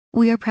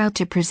We are proud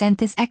to present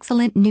this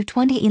excellent new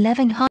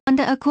 2011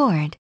 Honda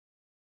Accord.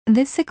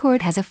 This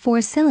Accord has a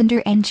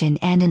 4-cylinder engine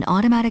and an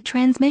automatic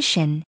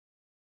transmission.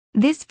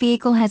 This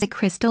vehicle has a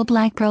crystal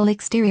black pearl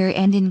exterior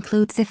and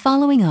includes the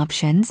following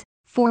options: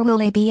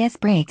 4-wheel ABS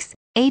brakes,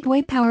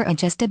 8-way power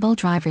adjustable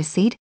driver's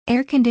seat,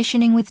 air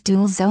conditioning with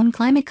dual zone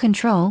climate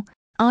control,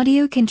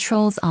 audio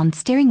controls on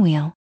steering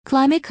wheel,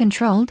 climate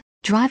controlled,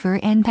 driver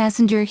and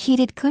passenger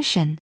heated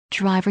cushion,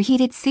 driver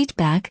heated seat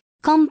back,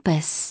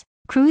 compass,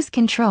 cruise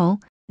control,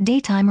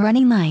 daytime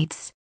running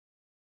lights.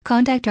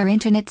 Contact our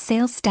internet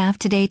sales staff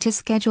today to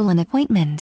schedule an appointment.